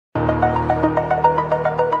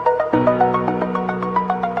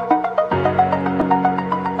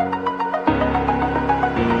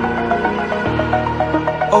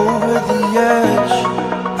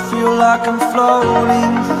like I'm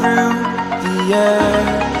floating through the air.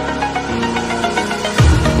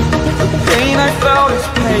 The pain I felt is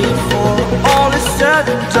paid for, all is said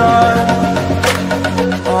and done.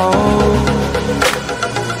 Oh,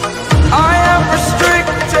 I am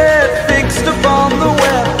restricted, fixed upon the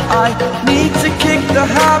web. I need to kick the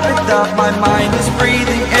habit that my mind is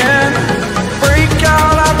breathing in. Break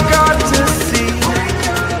out, I've got to see.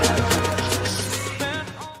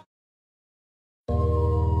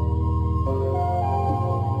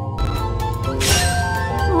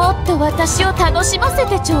もっと私を楽しませ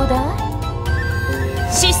てちょうだい。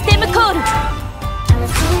システムコール。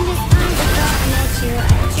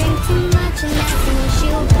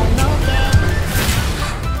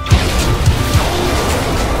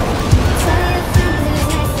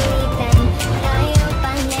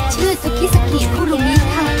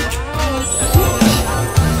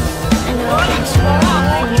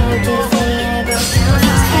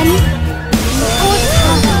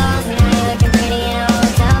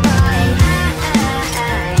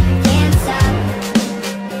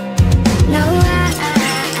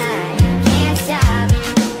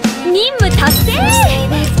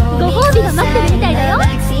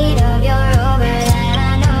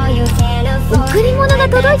贈り物が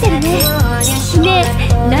届いてるね。ね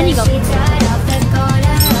え、何が？フ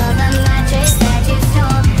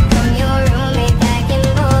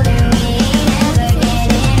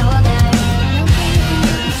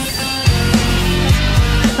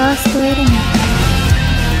ァーストエレメント。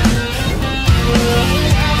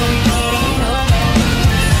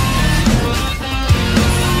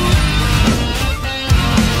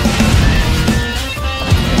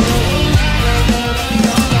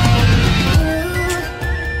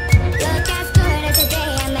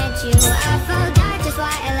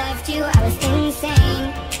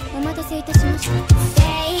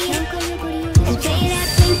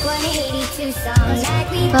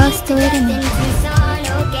ファーストエレメント。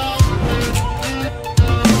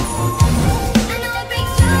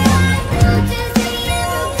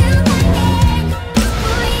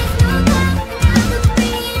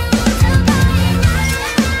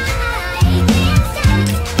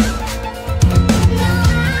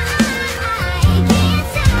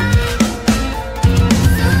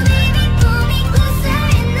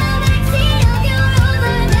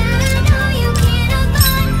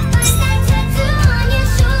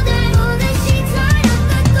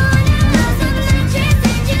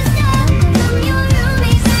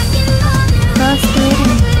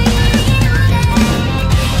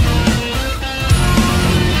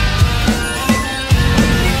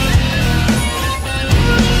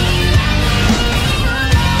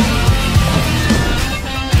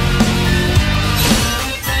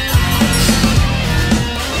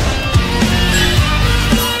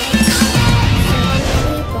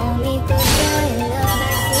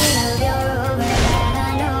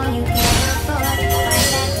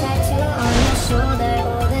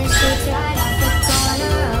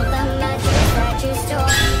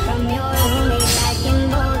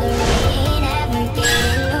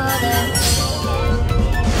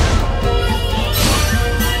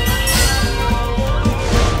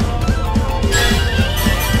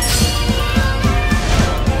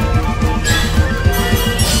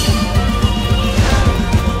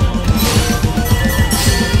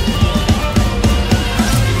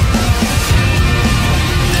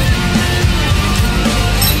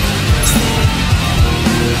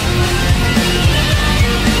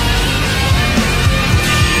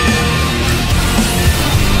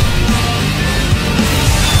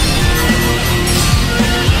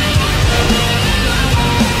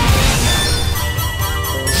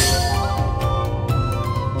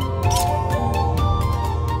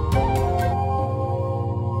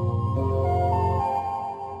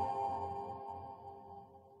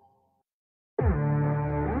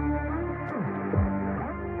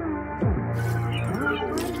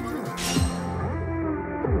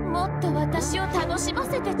もっと私を楽しま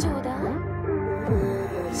せてちょうだい。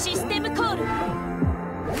システムコール。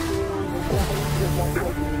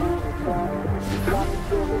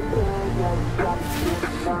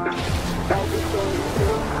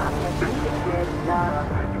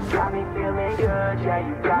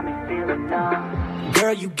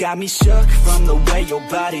Girl, you got me shook from the way your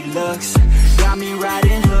body looks. Got me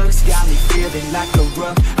riding hooks, got me feeling like a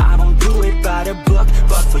rook. I don't do it by the book,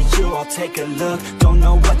 but for you I'll take a look. Don't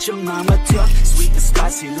know what your mama took, sweet and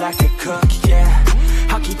spicy like a cook, yeah.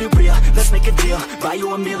 I'll keep it real, let's make a deal. Buy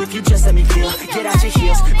you a meal if you just let me feel. Get out your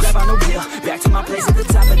heels, grab on the wheel. Back to my place at the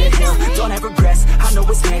top of the hill. Don't have regrets, I know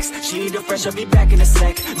what's next. She need a fresh, I'll be back in a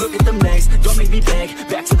sec. Look at them legs, don't make me beg.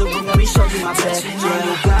 Back to the room, let me show you my bed. Yeah,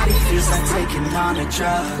 your body feels like taking on a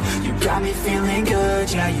drug. You got me feeling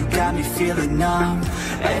good, yeah, you got me feeling numb.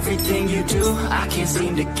 Everything you do, I can't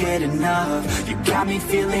seem to get enough. You got me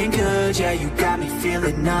feeling good, yeah, you got me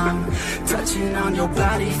feeling numb. Touching on your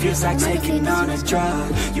body feels like taking on a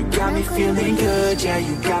drug. You got me feeling good, yeah,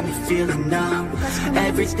 you got me feeling numb.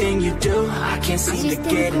 Everything you do, I can't seem to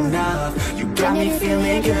get enough. You got me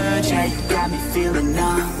feeling good, yeah, you got me feeling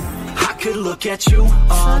numb. I could look at you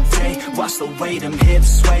all day, watch the way them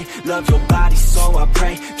hips sway. Love your body, so I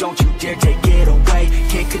pray, don't you dare take it away.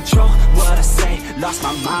 Can't control what I say, lost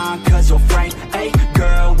my mind cause you're framed. Hey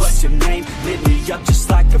girl, what's your name? Lit me up just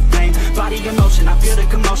like a flame. Body in motion, I feel the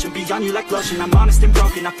commotion, beyond you like lotion. I'm honest and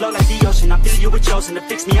broken, I flow like the ocean. I feel you were chosen to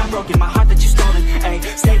fix me, I'm broken. My heart that you stolen, hey.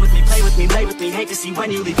 Stay with me, play with me, lay with me. Hate to see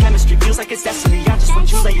when you leave, chemistry feels like it's destiny. I just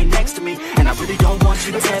want you laying next to me, and I really don't want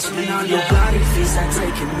you to test me. On your body feels like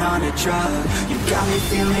taking on a drug. You got me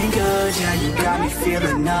feeling good, yeah, you got me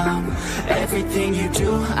feeling numb. Everything you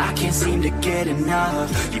do, I can't seem to get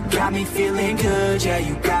enough. You got me feeling good, yeah,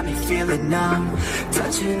 you got me feeling numb.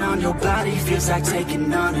 Touching on your body feels like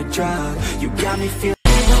taking on a drug. You got me feeling